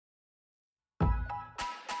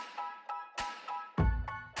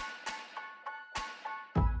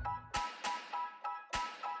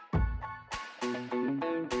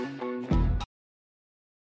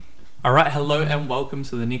Alright, hello and welcome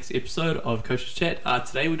to the next episode of Coach's Chat.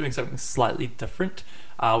 Today we're doing something slightly different.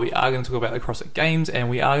 We are going to talk about the CrossFit Games, and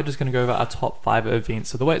we are just going to go over our top 5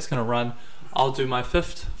 events. So the way it's going to run, I'll do my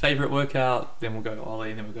 5th favourite workout, then we'll go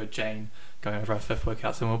Ollie, then we'll go Jane, going over our 5th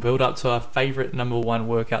workouts, and we'll build up to our favourite number 1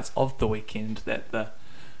 workouts of the weekend that the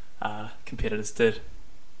competitors did.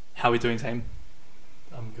 How are we doing, team?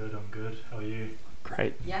 I'm good. How are you?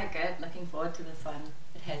 Great. Yeah, good. Looking forward to this one.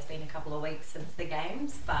 It has been a couple of weeks since the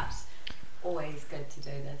games, but always good to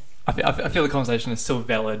do this. I feel the conversation is still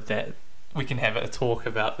valid, that we can have a talk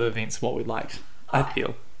about the events, what we liked. I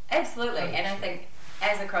feel. Absolutely. And I think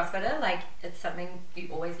as a CrossFitter, like, it's something you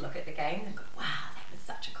always look at the games and go, wow, that was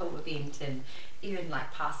such a cool event, and even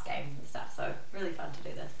like past games and stuff. So really fun to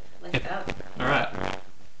do this. Let's go. Alright.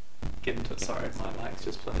 Get into it. Sorry, my mic's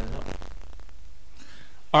just playing up.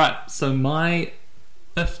 Alright, so my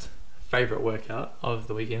 5th favourite workout of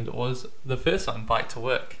the weekend was the first one, bike to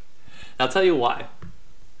work. Now, I'll tell you why.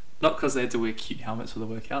 Not because they had to wear cute helmets for the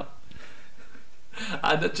workout.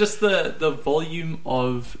 Just the volume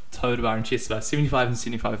of toe to bar and chest to bar, 75 and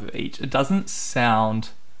 75 of each. It doesn't sound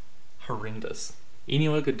horrendous.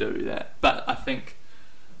 Anyone could do that. But I think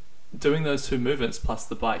doing those 2 movements plus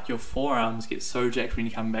the bike, your forearms get so jacked when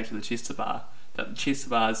you come back to the chest to bar that the chest to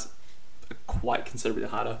bars are quite considerably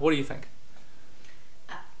harder. What do you think?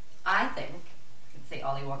 I think, I can see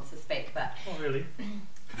Ollie wants to speak, but Oh, really?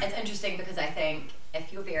 it's interesting because I think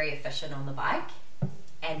if you're very efficient on the bike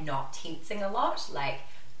and not tensing a lot, like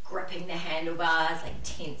gripping the handlebars, like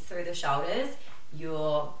tense through the shoulders,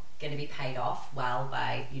 you're going to be paid off well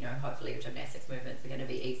by, hopefully your gymnastics movements are going to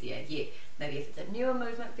be easier. Yet maybe if it's a newer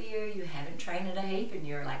movement for you, you haven't trained it a heap and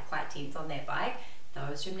you're like quite tense on that bike,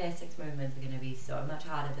 those gymnastics movements are going to be so much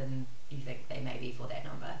harder than you think they may be for that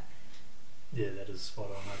number. Yeah, that is spot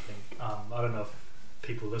on, I think. I don't know if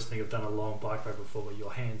people listening have done a long bike ride before, but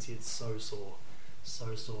your hands get so sore,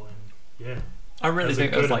 and yeah. I really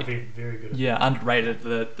think it was like event, very good. Yeah, underrated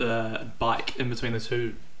the bike in between the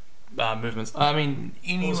 2 movements. I mean,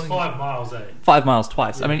 anyone. It was 5 miles, 5 miles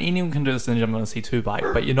twice. Yeah. I mean, anyone can do this in the gym on a C2 bike,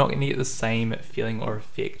 but you're not going to get the same feeling or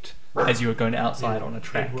effect as you were going outside on a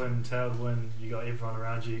track. Headwind, tailwind, you got everyone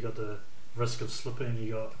around you, you got the risk of slipping,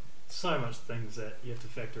 you got so much things that you have to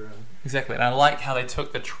factor in. Exactly, and I like how they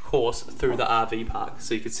took the course through the RV park,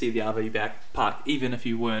 so you could see the RV park even if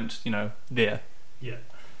you weren't, there. Yeah.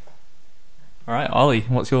 All right, Ollie,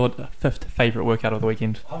 what's your 5th favourite workout of the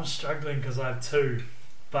weekend? I'm struggling because I have 2,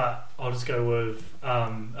 but I'll just go with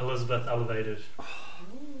Elizabeth Elevated.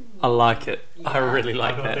 I like it. Yeah. I really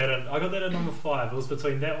like that. I got that at number 5. It was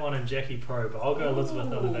between that one and Jackie Pro, but I'll go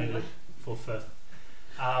Elizabeth Elevated for 5th.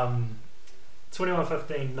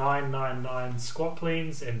 21:15, 999 squat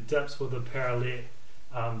cleans and dips with the parallel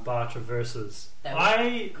bar traverses.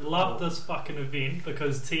 I love this fucking event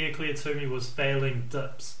because Tia Claire Toomey was failing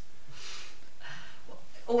dips.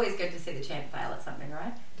 Always good to see the champ fail at something,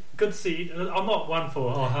 right? Good to see. I'm not one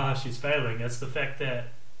for, she's failing. It's the fact that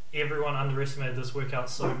everyone underestimated this workout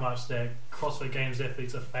so much that CrossFit Games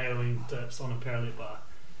athletes are failing dips on a parallel bar.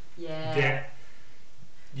 Yeah. That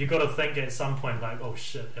you got to think at some point, like, oh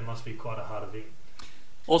shit, it must be quite a hard event.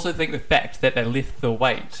 Also think the fact that they left the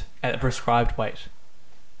weight at a prescribed weight.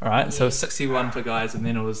 Alright, Yes. so 61 for guys, and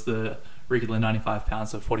then it was the regular 95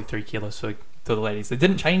 pounds, so 43 kilos for the ladies. They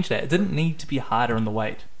didn't change that. It didn't need to be harder on the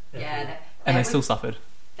weight. Yeah. And they still suffered.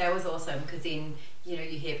 That was awesome because then, you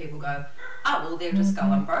hear people go, oh, well, they'll just go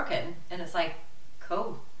unbroken. And it's like,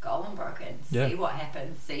 cool, go unbroken. See what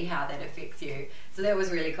happens. See how that affects you. So that was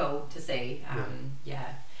really cool to see.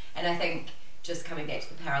 Yeah. And I think just coming back to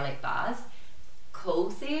the parallel bars,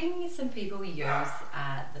 cool seeing some people use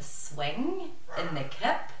the swing in the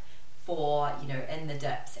kip for, in the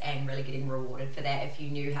dips, and really getting rewarded for that if you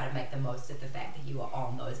knew how to make the most of the fact that you were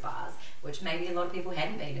on those bars, which maybe a lot of people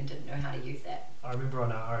hadn't been and didn't know how to use that. I remember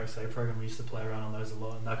on our RXA program we used to play around on those a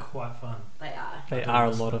lot, and they're quite fun. They Are a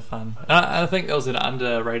lot of fun. I think there was an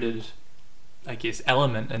underrated,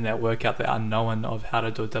 element in that workout, the unknown of how to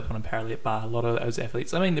do a dip on a parallel bar. A lot of those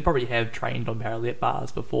athletes, they probably have trained on parallel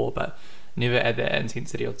bars before, but never at that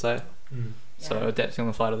intensity, I'd say. So adapting on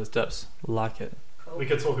the fly to those dips, like it. Cool. We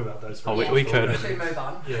could talk about those. We could. Should we move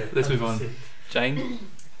on? Yeah, Let's move on. Jane?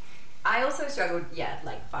 I also struggled,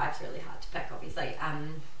 5's really hard to pick, obviously.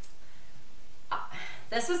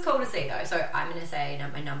 This was cool to see though, so I'm going to say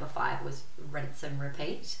my number 5 was rinse and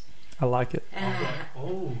repeat. I like it.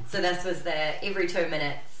 So this was every 2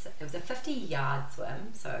 minutes, it was a 50-yard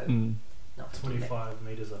swim, so not 25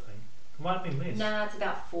 metres, I think. It might have been less. No, it's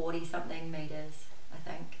about 40 something metres, I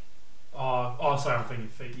think. Oh, sorry, I'm thinking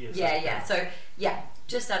feet. Yeah. So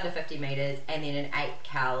just under 50 meters, and then an 8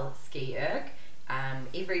 cal ski erg.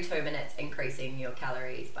 Every 2 minutes, increasing your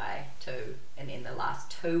calories by 2, and then the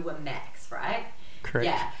last 2 were max, right? Correct.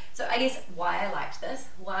 Yeah. So I guess why I liked this.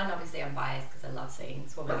 One, obviously, I'm biased because I love seeing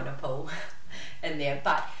swimming in a pool in there,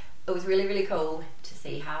 but it was really, really cool to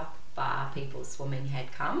see how far people's swimming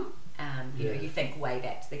had come. You know, you think way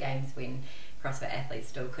back to the games when CrossFit athletes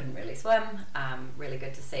still couldn't really swim. Really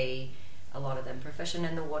good to see a lot of them proficient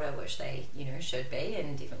in the water, which they, you know, should be,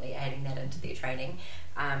 and definitely adding that into their training.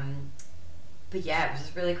 But yeah, it was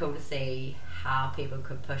just really cool to see how people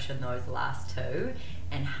could push in those last 2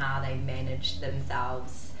 and how they managed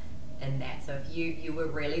themselves in that. So if you were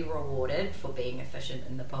really rewarded for being efficient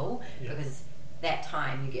in the pool, because that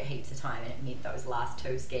time you get heaps of time, and it meant those last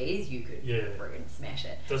 2 skis you could friggin' smash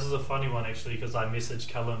it. This is a funny one actually, because I messaged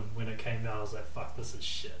Callum when it came out. I was like, fuck, this is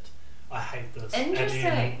shit. I hate this. Interesting.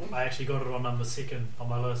 And then I actually got it on number 2 on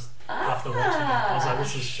my list after watching it. I was like,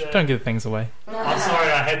 this is shit. Don't give things away. I'm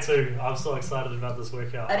sorry, I had to. I'm so excited about this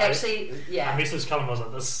workout. It actually, I messaged Callum, I was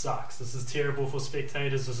like, this sucks. This is terrible for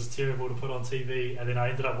spectators. This is terrible to put on TV. And then I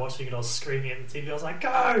ended up watching it. I was screaming at the TV. I was like,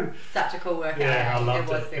 go! Such a cool workout. Yeah, I loved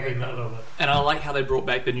it. Was it. very Every cool. minute of it. And I like how they brought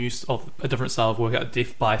back the use of a different style of workout,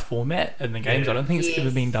 death by format, in the games. I don't think it's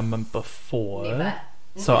ever been done before. Never.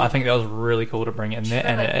 So I think that was really cool to bring in there,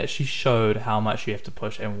 and it actually showed how much you have to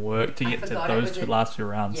push and work to get to those last 2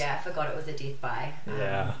 rounds. Yeah, I forgot it was a death by.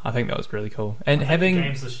 Yeah, I think that was really cool. And I having think the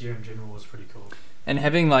games this year in general was pretty cool. And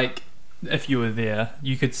having, like, if you were there,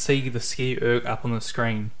 you could see the ski erg up on the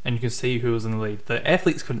screen, and you could see who was in the lead. The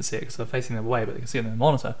athletes couldn't see it because they're facing the way, but they could see it on the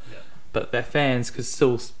monitor. Yeah. But their fans could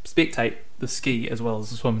still spectate the ski as well as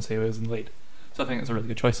the swim and see who was in the lead. So I think it's a really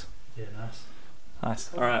good choice. Yeah, nice.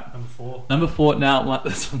 Nice. All right. Number 4. Now,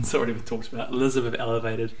 this one's already been talked about. Elizabeth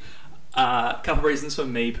elevated. A couple of reasons for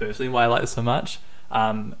me personally why I like this so much.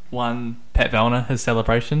 One, Pat Vellner, his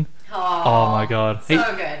celebration. Oh my god, so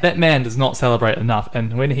good. That man does not celebrate enough,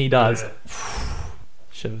 and when he does,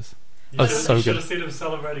 shivers. That's so good. You should have seen him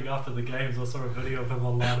celebrating after the games. I saw a video of him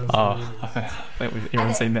online. I think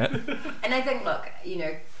everyone's seen that. And I think, look, you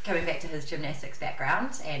know, coming back to his gymnastics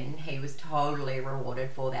background, and he was totally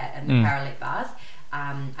rewarded for that in the Paralympic bars.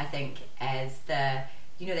 I think as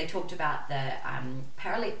they talked about the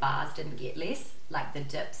Paralympic bars didn't get less, like the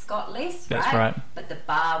dips got less, That's right. But the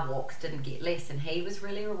bar walks didn't get less, and he was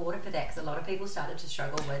really rewarded for that because a lot of people started to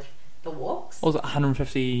struggle with the walks. What was it,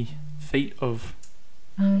 150 feet of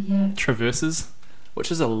traverses,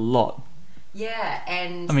 which is a lot. Yeah,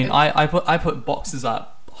 and I mean, I put boxes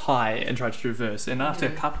up high and tried to traverse, and after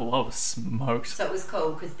a couple, I was smoked. So it was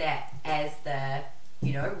cool because that, as the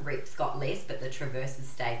reps got less, but the traverses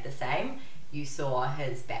stayed the same, you saw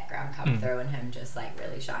his background come through and him just like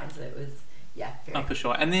really shine. So it was very cool. For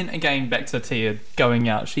sure. And then again, back to Tia going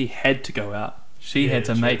out. She had to go out. She had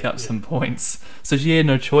to make up some points, so she had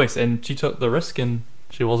no choice, and she took the risk, and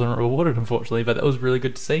she wasn't rewarded, unfortunately. But that was really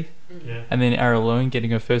good to see. Yeah. And then Ara Lewin getting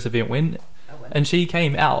her first event win, and she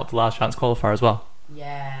came out the last chance qualifier as well.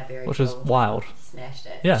 Yeah, very which cool. was wild. Smashed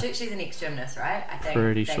it. Yeah. She's an ex-gymnast, right? I think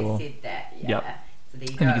Pretty they sure. said that. Yeah. Yep. So there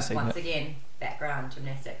you And you go. can see Once that. again, background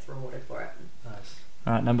gymnastics rewarded for it. Nice.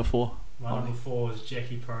 All right, number 4. My number 4 is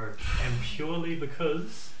Jackie Pro, and purely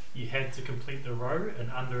because you had to complete the row in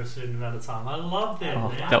under a certain amount of time. I love that. Oh,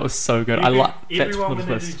 man. that was so good. I like everyone when they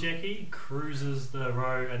twist. do Jackie cruises the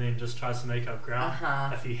row and then just tries to make up ground.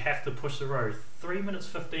 If you have to push the row, 3 minutes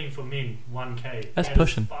 15 for men, 1k. That's that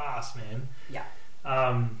pushing. is fast, man. Yeah.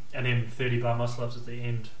 And then 30 bar muscle ups at the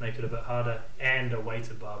end make it a bit harder, and a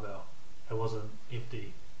weighted barbell. It wasn't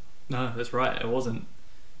empty. No, that's right. It wasn't.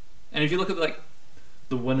 And if you look at like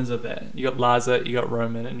the winners of that, you got Laza, you got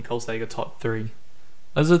Roman, and Nicole Sager top 3.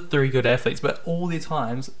 Those are 3 good athletes, but all their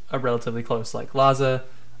times are relatively close. Like Laza,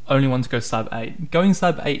 only one to go sub 8. Going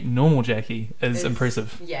sub 8 normal Jackie is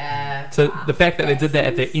impressive. Yeah. So the fact that they did that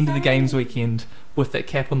at the end of the games weekend with that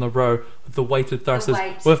cap on the row, with the weighted thrusters,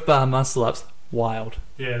 with bar muscle ups, wild.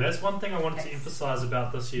 Yeah, that's one thing I wanted to emphasise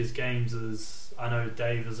about this year's games is, I know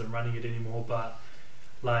Dave isn't running it anymore, but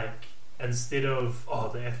like instead of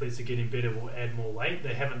the athletes are getting better, we'll add more weight.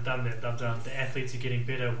 They haven't done that. They've done the athletes are getting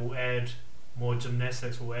better, we'll add more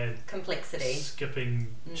gymnastics, we'll add complexity,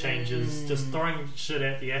 skipping changes, just throwing shit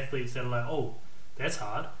at the athletes that are like, oh, that's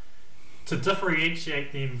hard, to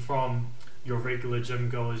differentiate them from your regular gym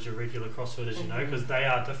goers, your regular CrossFitters, you know, because they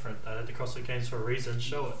are different. They're at the CrossFit Games for a reason.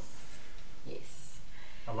 Show it. Yes.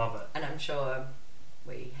 I love it. And I'm sure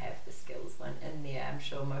we have the skills one in there. I'm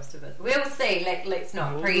sure most of it. We'll see. Let's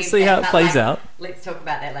not preempt. We'll see how it plays out. Let's talk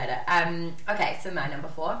about that later. Okay, so my number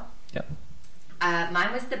 4. Yep.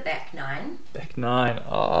 Mine was the back 9. Back 9.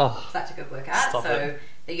 Oh. Such a good workout. Stop it.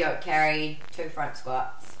 The yoke carry, 2 front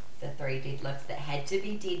squats, the 3 deadlifts that had to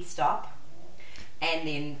be dead stop, and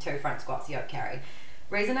then 2 front squats, yoke carry.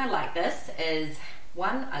 Reason I like this is,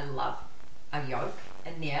 one, I love a yoke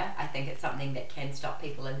in there. I think it's something that can stop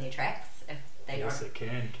people in their tracks if they Yes, don't. it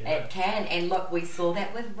can. It can, and look, we saw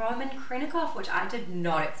that with Roman Krenikov, which I did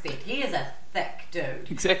not expect. He is a thick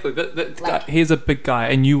dude. Exactly. That guy, he's a big guy,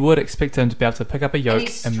 and you would expect him to be able to pick up a yoke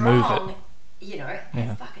and move it. You know,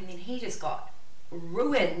 and fucking then he just got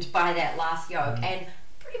ruined by that last yoke, and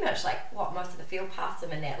pretty much like most of the field passed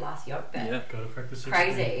him in that last yoke bit. Yeah, gotta practice.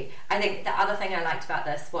 Crazy. I think the other thing I liked about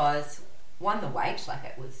this was, one, the weight, like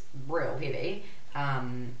it was real heavy,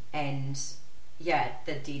 and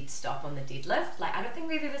the dead stop on the deadlift. Like, I don't think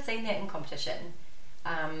we've ever seen that in competition.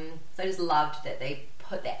 So I just loved that they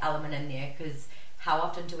put that element in there, because how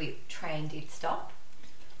often do we train dead stop?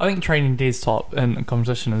 I think training dead stop in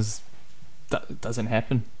competition doesn't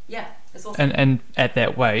happen. Yeah, it's awesome. And at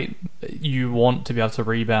that weight, you want to be able to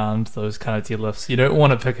rebound those kind of deadlifts. You don't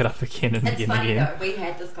want to pick it up again and it's again funny and again. though, we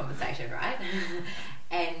had this conversation, right?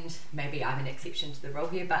 And maybe I'm an exception to the rule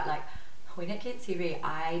here, but like, when it gets heavy,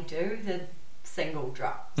 I do the single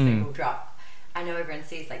drop. I know everyone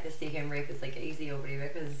says like the second rep is like easy or whatever,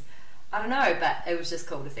 because I don't know, but it was just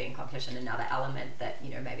cool to see in competition another element that,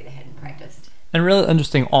 you know, maybe they hadn't practiced. And really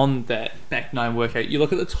interesting on that back 9 workout, you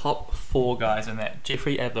look at the top 4 guys in that.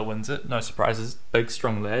 Jeffrey Adler wins it, no surprises, big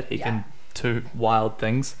strong lad, he can do wild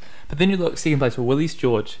things. But then you look second place for Willis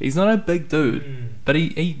George. He's not a big dude, but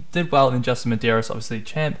he did well. And then Justin Medeiros, obviously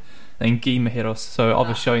champ, and Guy Mejeros, so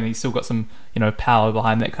obviously showing that he's still got some, power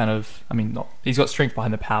behind that kind of, he's got strength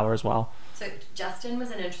behind the power as well. So Justin was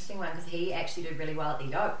an interesting one, because he actually did really well at the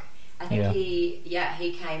yoke. I think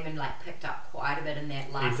he came and like picked up quite a bit in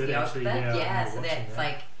that last yoke actually, bit. that. So that's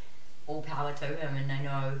like all power to him. And I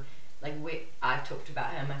know, like, I've talked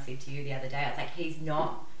about him. I said to you the other day, it's like he's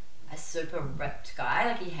not a super ripped guy.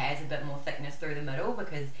 Like, he has a bit more thickness through the middle,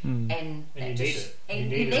 because and you need it.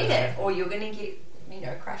 And you need it, or you're going to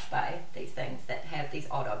get crushed by these things that have these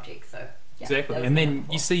odd objects. So exactly. And then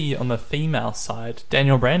you see on the female side,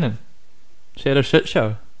 Danielle Brandon. She had a shit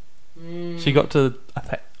show. She got to, I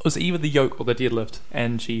think it was either the yoke or the deadlift,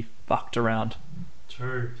 and she fucked around.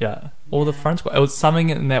 True. Yeah. Or the front squat. It was something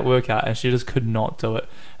in that workout, and she just could not do it.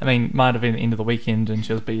 Might have been the end of the weekend, and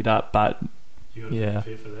she was beat up, but you gotta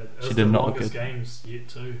be prepared for that. It she was did the not longest good. games yet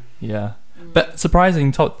too. Yeah. But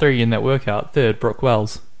surprising, top 3 in that workout. 3rd, Brooke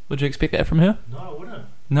Wells. Would you expect that from her? No, I wouldn't.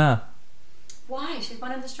 Nah. Why? She's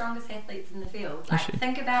one of the strongest athletes in the field. Like,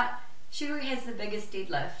 think about, she has the biggest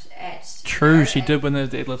deadlift at... True, she did win the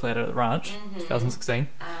deadlift ladder at the ranch, 2016.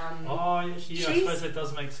 I suppose that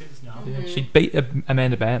does make sense now. Yeah, she beat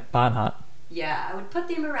Amanda Barnhart. Yeah, I would put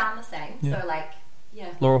them around the same. Yeah. So, like,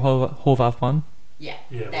 Laura Horvath won. Yeah,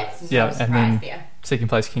 Yeah, that's right. no Yeah, surprise and then there. second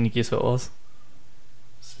place, can you guess who it was?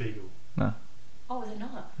 Spiegel. No. Oh, was it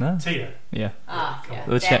not? No? Tia. Yeah. Ah, come yeah. on.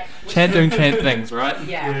 The That champ doing champ things, right?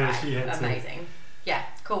 Yeah, Yeah, right. she had to. Amazing. Yeah,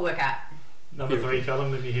 cool workout. Number 3,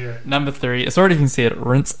 Callum, let me hear it. Number 3, it's already been said,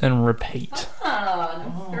 rinse and repeat. Oh,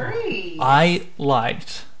 number 3. I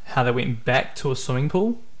liked how they went back to a swimming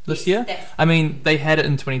pool this year. They had it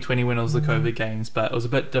in 2020 when it was the COVID games, but it was a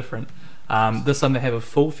bit different. This time they have a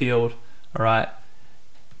full field, alright?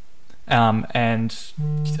 And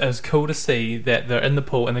it was cool to see that they're in the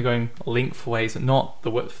pool and they're going lengthways, not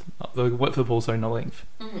the width. The width of the pool, sorry, not length.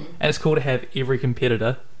 And it's cool to have every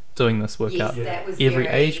competitor doing this workout. Yes, that was Every very,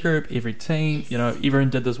 age group, every team, everyone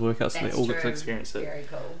did this workout, so they That's all got to true. experience it. Very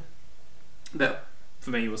cool. That for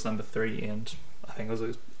me was number 3, and I think it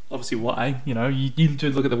was obviously why. You do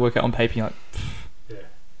look at the workout on paper, you're like, Yeah.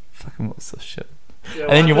 fucking what's this shit? Yeah,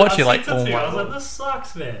 And then you watch I it like, sent it oh to you. my I was like, lord. this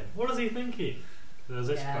sucks, man. What is he thinking? It was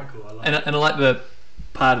actually quite cool. I like it. And I like the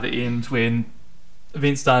part at the end when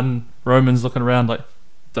event's done, Roman's looking around like,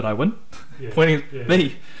 did I win? Yeah. Pointing at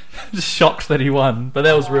me. Just shocked that he won, but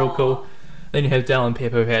that was real cool. Then you have Dallin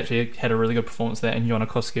Pepper, who actually had a really good performance there, and Joanna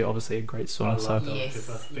Koski, obviously a great I swimmer. love So Dylan Yes,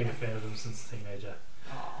 Pepper. Been yeah. a fan of him since a teenager.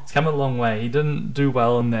 it's come a long way. He didn't do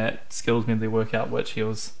well in that skills medley workout, which he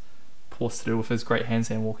was forced to do with his great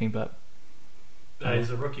handstand walking, but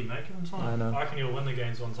He's a rookie, mate. Give him time. I know. I reckon he'll win the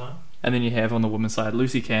games one time. And then you have on the women's side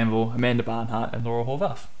Lucy Campbell, Amanda Barnhart, and Laura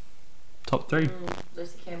Horvath. Top 3.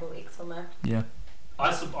 Lucy Campbell, ex-swimmer. Yeah.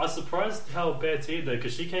 I surprised how bad Tia did,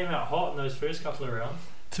 because she came out hot in those first couple of rounds.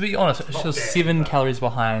 To be honest, she Not was bad, 7 but- calories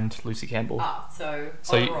behind Lucy Campbell. So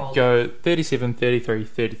you overall, go 37, 33,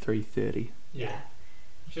 33, 30. Yeah.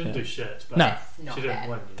 She didn't Yeah. do shit, but No. that's not she didn't bad.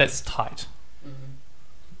 win. You know. That's tight.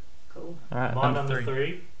 Cool. Alright, My number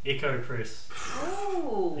 3. Echo press.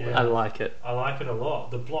 Ooh. Yeah. I like it. I like it a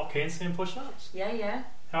lot. The block handstand push-ups. Yeah.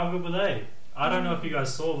 How good were they? I don't know if you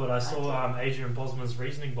guys saw, but I saw Adrian Bosman's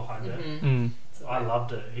reasoning behind it. I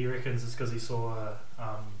loved it. He reckons it's because he saw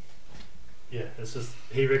it's just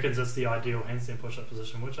he reckons it's the ideal handstand push-up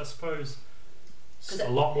position, which I suppose is a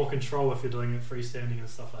lot more control if you're doing it freestanding and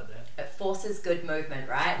stuff like that. It forces good movement,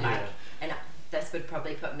 right? Yeah. Like, and this would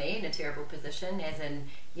probably put me in a terrible position, as in,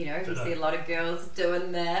 you know, you see a lot of girls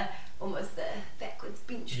doing almost the backwards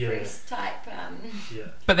bench press type.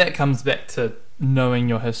 But that comes back to knowing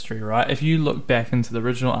your history, right? If you look back into the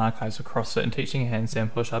original archives of CrossFit and teaching a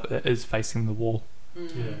handstand push-up, it is facing the wall.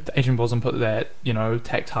 The Adrian Bosman put that, you know,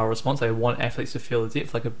 tactile response. They want athletes to feel the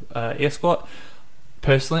depth, like a air squat.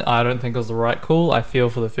 Personally, I don't think it was the right call. I feel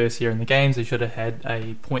for the first year in the games, they should have had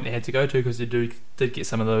a point they had to go to, because they did get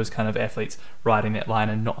some of those kind of athletes riding that line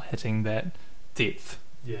and not hitting that depth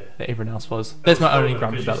that everyone else was. That's my only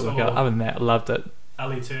grump about the workout. Other than that, I loved it.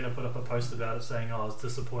 Ali Turner put up a post about it saying, I was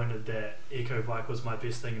disappointed that Echo Bike was my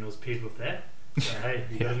best thing and it was paired with that. So hey,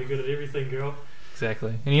 you gotta be good at everything, girl.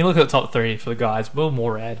 Exactly. And you look at the top three for the guys, Will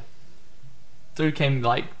Morad. Dude came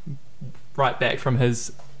like right back from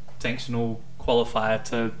his sanctional qualifier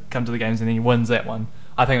to come to the games, and then he wins that one.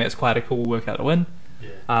 I think that's quite a cool workout to win.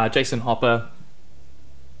 Jason Hopper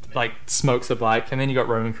like smokes a bike, and then you got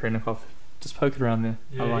Roman Krennikov just poking around there.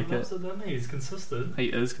 I like he loves it, doesn't he? He's consistent. He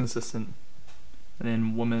is consistent. And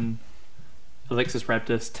then women, Alexis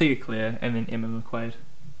Raptis, Tia Claire, and then Emma McQuaid.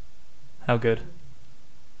 How good.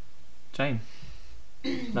 Jane,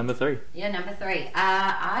 number 3. Yeah, number 3.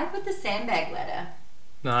 I put the sandbag ladder.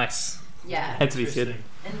 Nice. Yeah. Had to be said.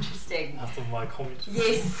 Interesting. After my comment.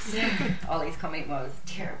 Yes. Ollie's comment was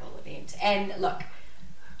terrible event. And look,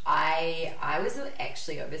 I was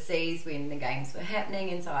actually overseas when the games were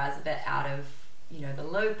happening, and so I was a bit out of, you know, the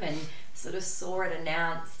loop, and sort of saw it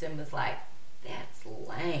announced and was like, that's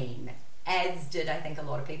lame. As did, I think, a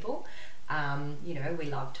lot of people. You know, we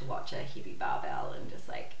love to watch a heavy barbell and just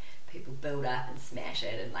like people build up and smash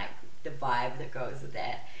it, and like the vibe that goes with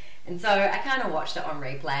that. And so I kind of watched it on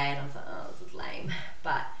replay, and I was like, oh, this is lame.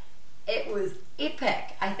 But it was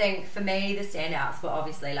epic. I think for me, the standouts were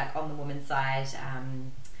obviously like on the women's side.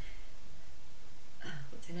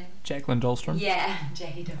 What's her name? Jacqueline Dahlstrom. Yeah,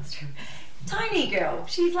 Jackie Dahlstrom. Tiny girl.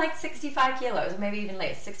 She's like 65 kilos, or maybe even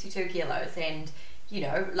less, 62 kilos. And, you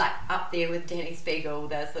know, like up there with Danny Spiegel,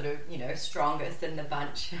 the sort of, you know, strongest in the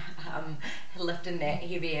bunch, lifting that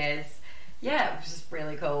heavy as. Yeah, it was just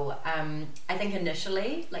really cool. I think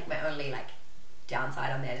initially, like my only like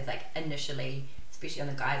downside on that is like initially, especially on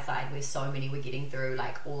the guys' side, where so many were getting through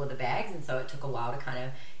like all of the bags, and so it took a while to kind of,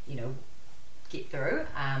 you know, get through.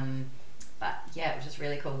 But yeah, it was just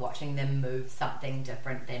really cool watching them move something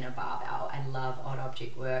different than a barbell. I love odd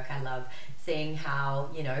object work. I love seeing how,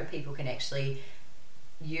 you know, people can actually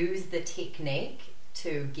use the technique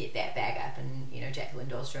to get that bag up. And, you know, Jacqueline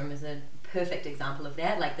Dahlstrom is a perfect example of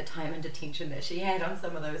that. Like the time and attention that she had on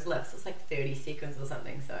some of those lifts, it's like 30 seconds or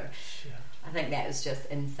something. So I think that was just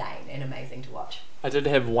insane and amazing to watch. I did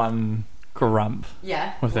have one grump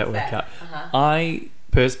with that workout. I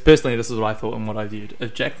personally, this is what I thought and what I viewed.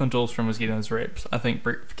 If Jacqueline Dahlstrom was getting those reps, I think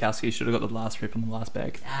Brett Fikowski should have got the last rep on the last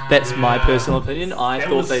bag. That's my personal opinion. I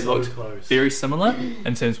thought they looked very similar in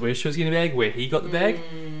terms of where she was getting the bag, where he got the bag.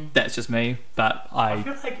 That's just me, but I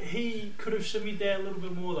feel like he could have shimmied that a little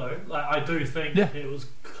bit more though. Like I do think it was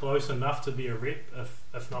close enough to be a rep,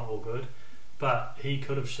 if not all good, but he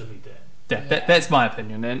could have shimmied that. That's my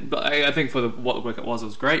opinion, but I think for what the workout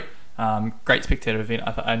was great. Great spectator event.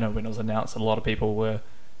 I know when it was announced, a lot of people were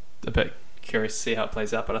a bit curious to see how it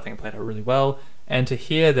plays out, but I think it played out really well. And to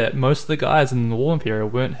hear that most of the guys in the warm period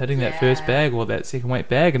weren't hitting that first bag or that second weight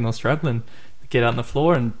bag, and they're struggling to get out on the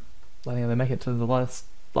floor, and letting them make it to the last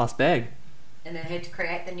bag. And then had to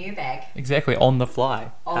create the new bag. Exactly, on the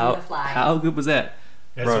fly. On the fly. How good was that?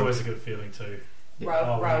 That's always a good feeling too.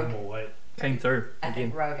 Rogue. More weight. Came through. I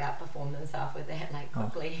think Rogue outperformed themselves with that, like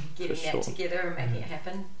quickly getting that together and making it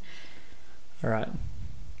happen. Alright,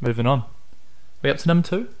 moving on. We up to number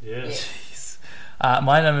 2? Yes.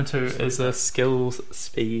 My number 2 is a skills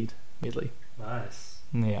speed medley. Nice.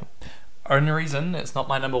 Yeah. Only reason it's not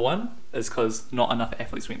my number 1 is because not enough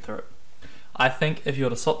athletes went through it. I think if you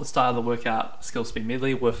were to swap the style of the workout, skill speed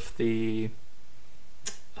medley, with the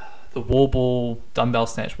wall ball dumbbell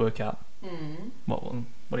snatch workout,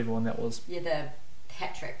 whatever one that was. Yeah, the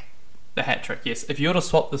hat trick. The hat trick, yes. If you were to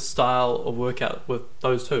swap the style of workout with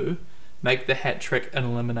those two, make the hat trick an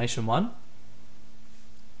elimination 1,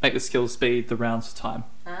 make the skill speed the rounds for time.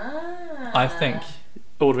 I think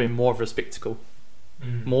it would have been more of a spectacle.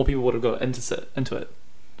 More people would have got into it.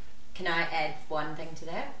 Can I add one thing to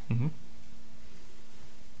that? Mm-hmm.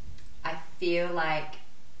 I feel like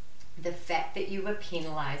the fact that you were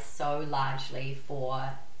penalised so largely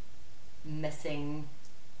for missing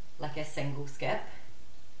like a single skip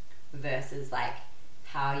versus like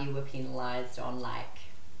how you were penalised on like,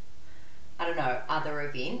 I don't know, other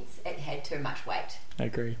events, it had too much weight. I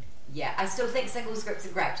agree. Yeah, I still think single scripts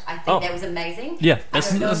are great. I think that was amazing. Yeah,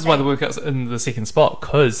 this is why the workout's in the second spot,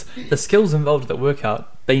 because the skills involved at that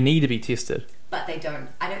workout, they need to be tested. But they don't.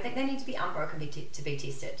 I don't think they need to be unbroken to be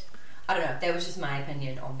tested. I don't know. That was just my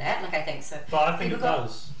opinion on that. Like, I think so. But I think it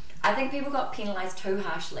does. I think people got penalised too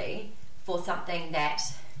harshly for something that,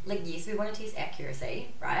 like, yes, we want to test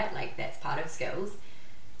accuracy, right? Like, that's part of skills.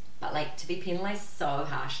 But, like, to be penalised so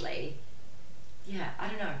harshly, yeah, I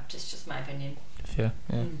don't know. Just my opinion. Yeah.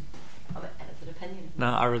 That's an opinion. No,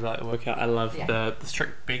 I really like the workout. I love the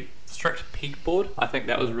strict peak board. I think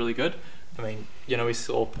that was really good. I mean, you know, we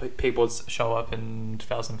saw peak boards show up in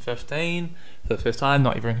 2015 for the first time.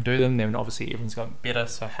 Not everyone can do them. Then obviously everyone's gotten better.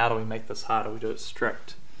 So how do we make this harder? We do it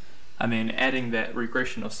strict. And then adding that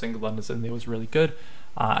regression of single blunders in there was really good.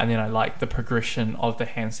 And then I like the progression of the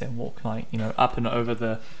handstand walk, like, you know, up and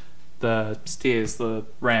over the stairs, the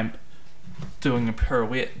ramp, doing a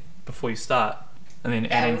pirouette before you start, and then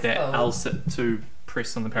adding that L-sit to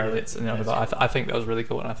press on the pirouettes. And I think that was really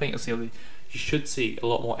cool. And I think you should see a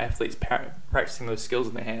lot more athletes practicing those skills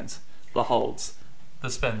in their hands, the holds, the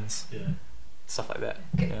spins, stuff like that.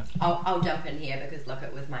 Okay. Yeah. I'll jump in here because look,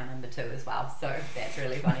 it was my number 2 as well, so that's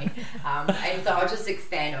really funny. And so I'll just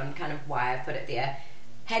expand on kind of why I put it there.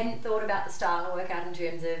 Hadn't thought about the style of workout in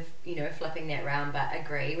terms of, you know, flipping that round, but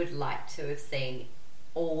agree, would like to have seen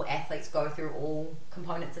all athletes go through all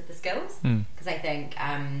components of the skills, because I think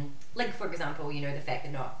like, for example, you know, the fact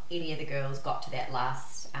that not any of the girls got to that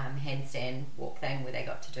last handstand walk thing where they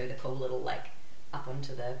got to do the cool little like up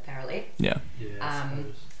onto the parallel.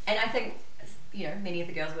 And I think, you know, many of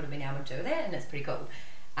the girls would have been able to do that, and it's pretty cool.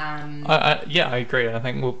 I agree. I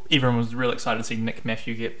think everyone was really excited to see Nick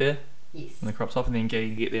Matthew get there. Yes. In the crop top, and then Gay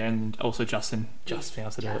get there, and also Justin being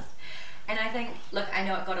able to do it. And I think, look, I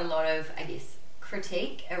know it got a lot of, I guess,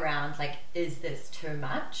 critique around like, is this too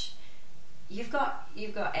much? You've got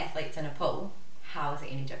athletes in a pool. How is it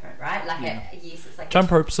any different, right? Like, yes, it's like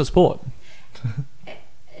jump rope's a sport.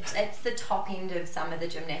 It's the top end of some of the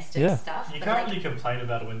gymnastics stuff. You can't really complain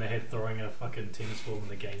about it when they had throwing a fucking tennis ball in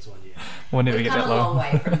the games one year. We'll never get that low. We've come a long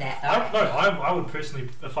way from that, though. I would personally,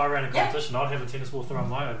 if I ran a competition, I'd have a tennis ball thrown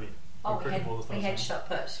my event. We had shot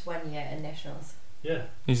put 1 year in nationals. Yeah.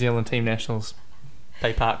 New Zealand team nationals,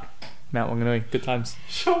 Bay Park, Mount Wanganui, good times.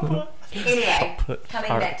 Shot put. Anyway, coming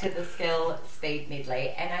back to the skill speed medley,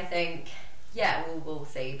 and I think, we'll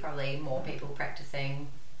see probably more people practicing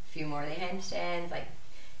a few more of their handstands, like,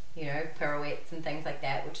 you know, pirouettes and things like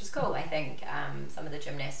that, which is cool. I think some of the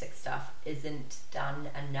gymnastic stuff isn't done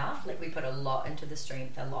enough. Like, we put a lot into the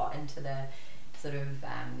strength, a lot into the sort of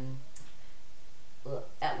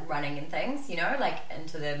running and things, you know, like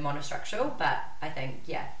into the monostructural. But I think,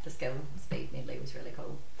 the skill speed medley was really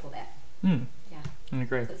cool for that. I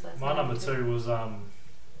agree. My number 2 was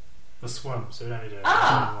the swim, so we don't need to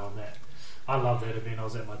on that. I love that event. I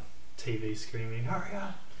was at my TV screaming, hurry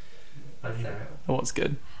up. What's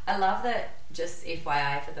good? I love that, just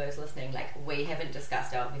FYI for those listening, like, we haven't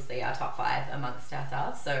discussed obviously our top 5 amongst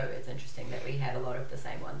ourselves, so it's interesting that we have a lot of the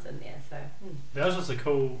same ones in there. So that was just a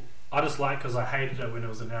cool, I just like, because I hated it when it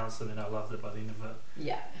was announced, and then I loved it by the end of it.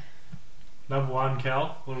 Yeah. Number 1,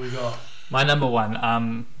 Cal, what do we got? My number 1,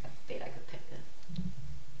 I bet I could pick this.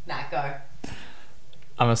 Nah, go.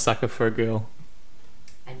 I'm a sucker for a girl.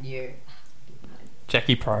 I knew.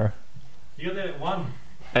 Jackie Pro. You got that one.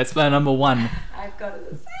 That's my number 1. I've got it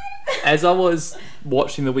the same. As I was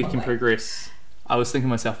watching the weekend progress, I was thinking to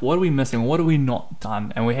myself, what are we missing? What have we not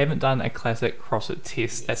done? And we haven't done a classic CrossFit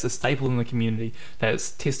test. That's a staple in the community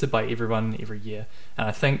that's tested by everyone every year. And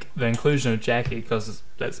I think the inclusion of Jackie, because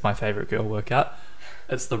that's my favourite girl workout,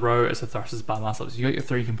 it's the row, it's the thrusters, bar muscle-ups. You've got your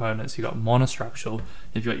 3 components. You've got monostructural,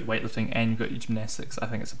 you've got your weightlifting, and you've got your gymnastics. I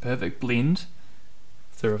think it's a perfect blend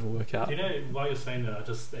through of a workout. You know, while you're saying that, I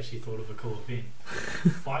just actually thought of a cool event.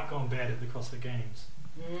 Fight gone bad at the CrossFit Games.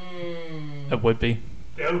 It would be.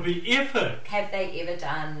 That would be epic. Have they ever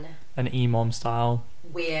done an EMOM style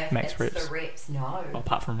where max it's reps? The reps? No.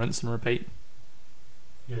 Apart from rinse and repeat.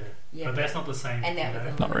 Yeah, but that's not the same. And that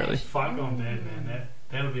was not really. Fight gone bad, man.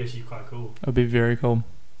 That would be actually quite cool. It would be very cool.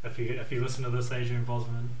 If you listen to this, Adrian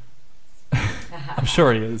Bosman. I'm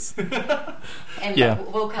sure he is. And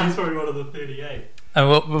we'll come. He's probably one of the 38.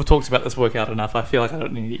 And we've talked about this workout enough. I feel like I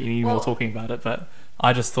don't need any more talking about it, but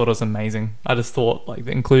I just thought it was amazing. I just thought like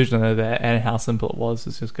the inclusion of that and how simple it was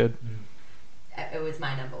just good. It was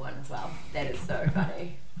my number one as well. That is so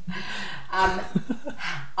funny.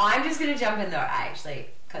 I'm just going to jump in though. I actually,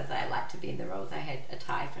 because I like to bend the rules, I had a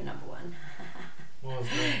tie for number one. What was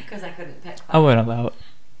that? Because I couldn't pick I one. won't allow it.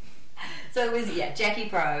 So it was Jackie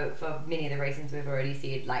Pro for many of the reasons we've already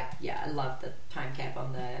said. Like I love the time cap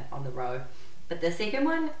on the row, but the second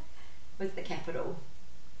one was the capital.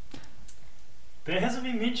 That hasn't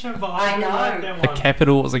been mentioned, but I know. like that The one.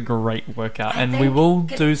 capital was a great workout, and we will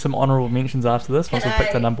do some honourable mentions after this once we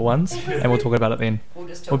pick the number ones, and we'll talk about it then.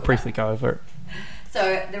 We'll briefly go over it.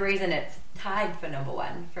 So the reason it's tied for number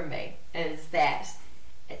one from me is that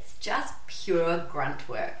it's just pure grunt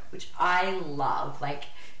work, which I love. Like,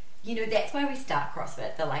 that's why we start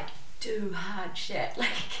CrossFit. They're like, do hard shit,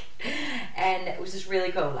 and it was just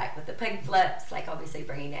really cool. Like with the pig flips, like obviously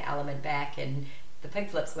bringing that element back, and the pig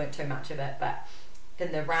flips weren't too much of it, but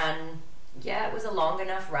then the run, it was a long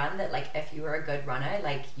enough run that like if you were a good runner,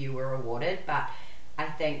 like you were rewarded. But I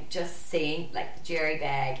think just seeing like the jerry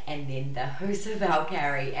bag and then the Husserl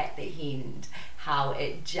carry at the end, how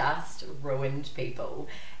it just ruined people.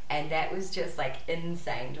 And that was just like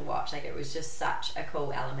insane to watch. Like it was just such a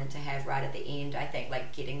cool element to have right at the end. I think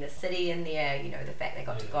like getting the city in there, the fact they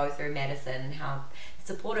got to go through Madison and how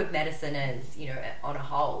supportive Madison is, on a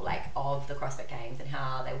whole, like of the CrossFit Games and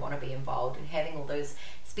how they want to be involved and having all those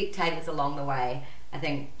spectators along the way. I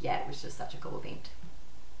think, it was just such a cool event.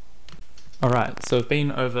 Alright, so we've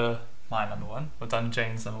been over my number one. We've done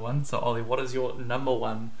Jane's number one. So Ollie, what is your number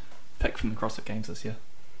one pick from the CrossFit Games this year?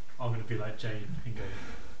 I'm going to be like Jane and go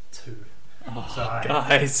 2. Oh, So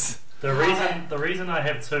guys. The reason I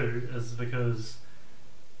have 2 is because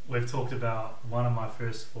we've talked about one of my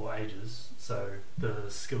first 4 ages, so the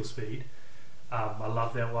skill speed. I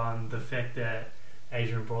love that one. The fact that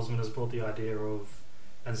Adrian Brosman has brought the idea of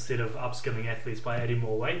instead of upskilling athletes by adding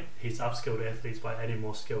more weight, he's upskilled athletes by adding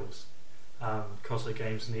more skills. CrossFit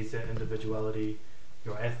Games needs that individuality.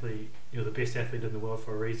 You're an athlete, you're the best athlete in the world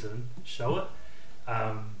for a reason. Show it.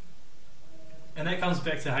 And that comes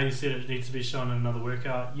back to how you said it needs to be shown in another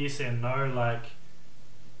workout. Yes and no. Like,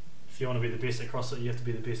 if you want to be the best at CrossFit, you have to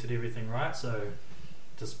be the best at everything, right? So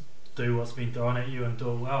just do what's been thrown at you and do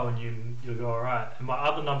it well, and you'll go alright. And my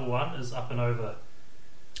other number one is up and over.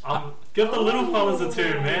 Give the little fellas a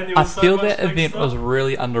turn, man. There I was so feel much that big event stuff. was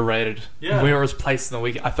really underrated. Yeah. Where it was placed in the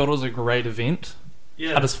week, I thought it was a great event.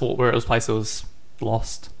 Yeah. I just thought where it was placed, it was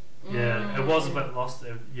lost. Yeah, it was a bit lost.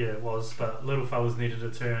 It was, but little fellas needed a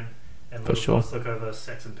turn, and For little sure. fellas took over.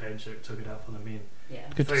 Saxon Panchik took it out for the men. Yeah.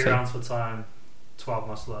 Good to 3 see. rounds for time, 12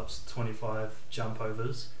 muscle ups, 25 jump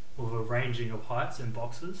overs with a ranging of heights and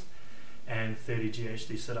boxes, and 30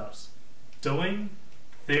 GHD sit ups. Doing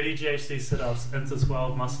 30 GHD sit ups into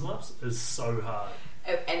 12 muscle ups is so hard.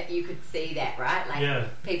 And you could see that, right?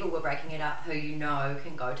 Like people were breaking it up who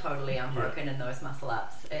can go totally unbroken in those muscle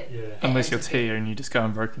ups. Unless you're Tia and you just go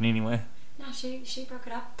unbroken anyway. No, she broke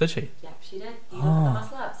it up. Did she? Yeah, she did. You look at the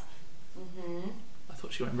muscle ups. I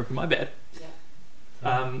thought she went broken. My bad.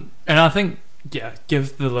 Yeah. And I think,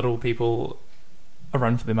 give the little people a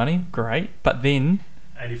run for their money. Great. But then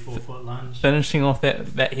 84-foot lunge. finishing off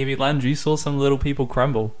that heavy lunge, you saw some little people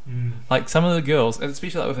crumble. Like some of the girls, and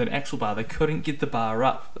especially like with an axle bar, they couldn't get the bar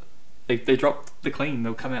up. They dropped the clean.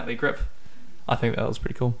 They'll come out their grip. I think that was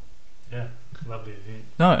pretty cool. Yeah, lovely event.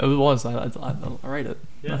 No, it was. I rate it.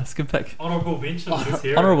 Yeah. That's a good pick. Honourable mentions. Let's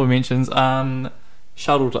hear it. Honourable mentions.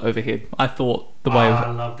 Shuttle to overhead. I thought the way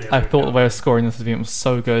I love that. I thought the workout. way of scoring this event was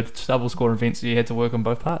so good. Double score events, you had to work on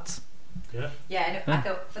both parts. Yeah, and I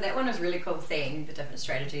thought for that one it was really cool seeing the different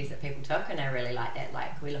strategies that people took, and I really like that.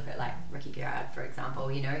 Like we look at like Ricky Gerard, for example.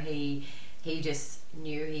 He just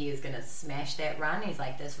knew he was going to smash that run. He's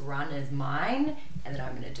like, this run is mine, and then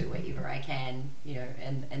I'm going to do whatever I can,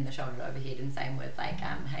 in the shoulder to overhead. And same with like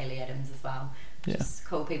Hayley Adams as well. Yeah. Just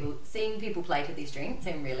cool seeing people play to their strengths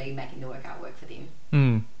and really making the workout work for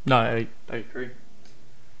them. No, I agree.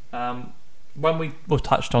 When we've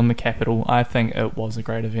touched on the capital, I think it was a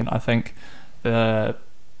great event. I think the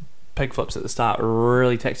pig flips at the start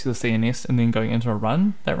really taxed the CNS, and then going into a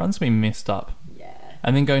run, that run's been messed up. Yeah.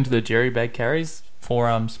 And then going to the jerry bag carries,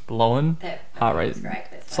 forearms blowing, That heart was rate great.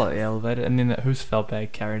 That's slightly elevated, and then that Husserl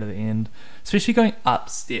bag carry to the end. Especially going up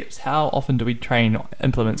steps. How often do we train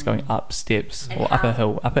implements going up steps And or up a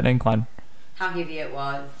hill, up an incline? how heavy it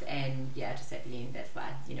was, and just at the end, that's why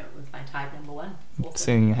it was my tied number one. Awesome.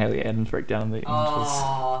 Seeing Hayley Adams break down the end was...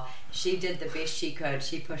 Oh, she did the best she could.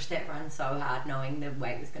 She pushed that run so hard, knowing the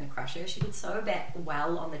weight was going to crush her. She did so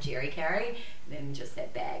well on the jerry carry, and then just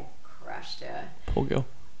that bag crushed her. Poor girl.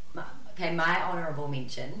 My honourable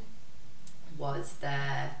mention was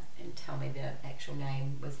and tell me the actual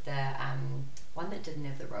name, was the one that didn't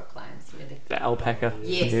have the rope climbs. You know, The alpaca.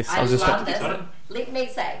 Yes, I love this one. Let me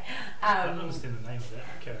say. I don't understand the name of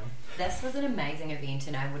that. Carry on. This was an amazing event,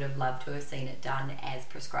 and I would have loved to have seen it done as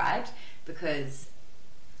prescribed, because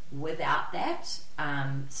without that,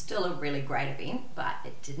 still a really great event, but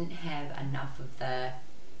it didn't have enough of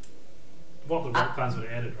what the rope climbs would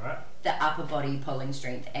have added, right? The upper body pulling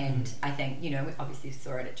strength. And I think, we obviously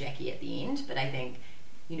saw it at Jackie at the end, but I think,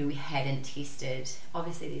 we hadn't tested.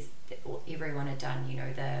 Obviously, everyone had done,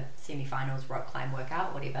 the semi-finals rope climb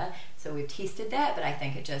workout, whatever. So we've tested that, but I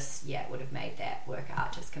think it just, would have made that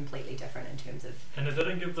workout just completely different in terms of. And it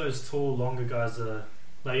didn't give those tall, longer guys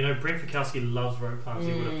Brent Fikowski loves rope climbs.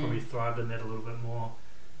 He would have probably thrived in that a little bit more,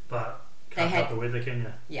 but can't help the weather, can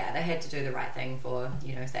you? Yeah, they had to do the right thing for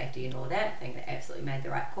safety and all of that. I think they absolutely made the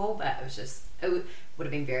right call, but it would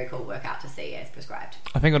have been very cool workout to see as prescribed.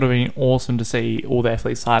 I think it would have been awesome to see all the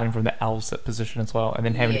athletes starting from the L sit position as well, and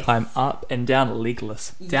then having to climb up and down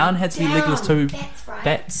legless. Down had to be legless too. That's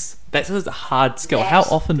right. That's a hard skill. How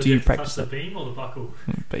often do you practice touch the beam or the buckle?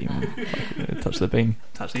 Beam. Touch the beam.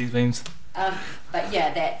 Touch these beams. But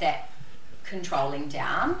yeah, that controlling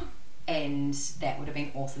down. And that would have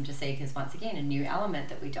been awesome to see, because once again, a new element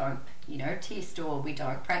that we don't, test or we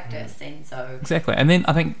don't practice, and so exactly. And then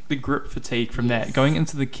I think the grip fatigue from that going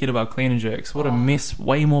into the kettlebell clean and jerks would have messed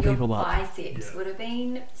way more people up. Biceps would have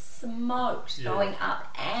been smoked going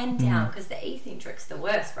up and down, because the eccentric's the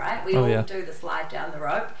worst, right? We all do the slide down the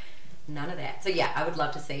rope. None of that. So yeah, I would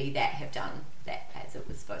love to see that have done that as it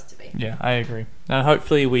was supposed to be. Yeah, I agree. Now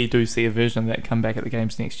hopefully we do see a version of that come back at the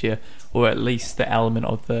games next year, or at least the element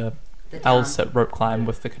of the L-sit rope climb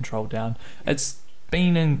with the control down. It's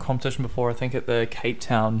been in competition before. I think at the Cape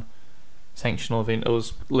Town sanctional event, it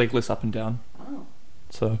was legless up and down. Oh.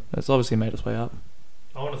 So it's obviously made its way up.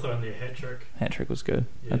 I want to throw in the hat trick. Hat trick was good.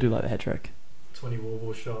 I do like the hat trick. 20 wall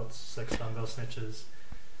ball shots, 6 dumbbell snatches.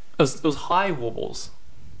 It was high wall balls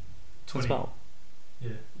 20. as well. Yeah.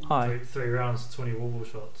 High. 3 rounds, 20 wall ball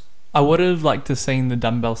shots. I would have liked to seen the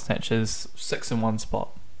dumbbell snatches 6 in one spot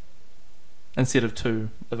instead of 2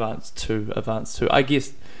 advanced 2 advanced 2. I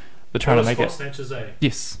guess they're trying to make it snatches,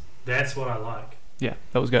 yes, that's what I like. Yeah,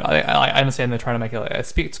 that was good. I understand they're trying to make it like a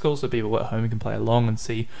spectacle so people at home can play along and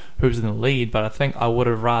see who's in the lead, but I think I would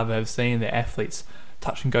have rather have seen the athletes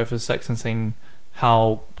touch and go for 6 and seen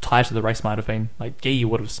how tighter the race might have been. Like Guy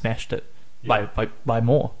would have smashed it by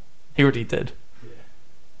more. He already did.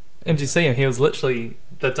 And you see him, he was literally,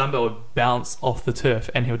 the dumbbell would bounce off the turf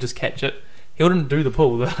and he would just catch it. He wouldn't do the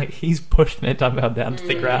pull. Like, he's pushing that dumbbell down to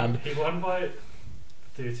the ground. He won by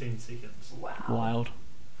 13 seconds. Wow. Wild.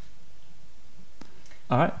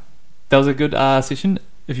 Alright. That was a good session.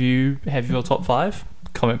 If you have your top 5,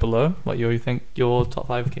 comment below what you think your top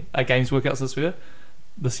 5 games workouts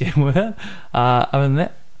this year were. Other than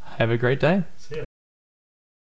that, have a great day.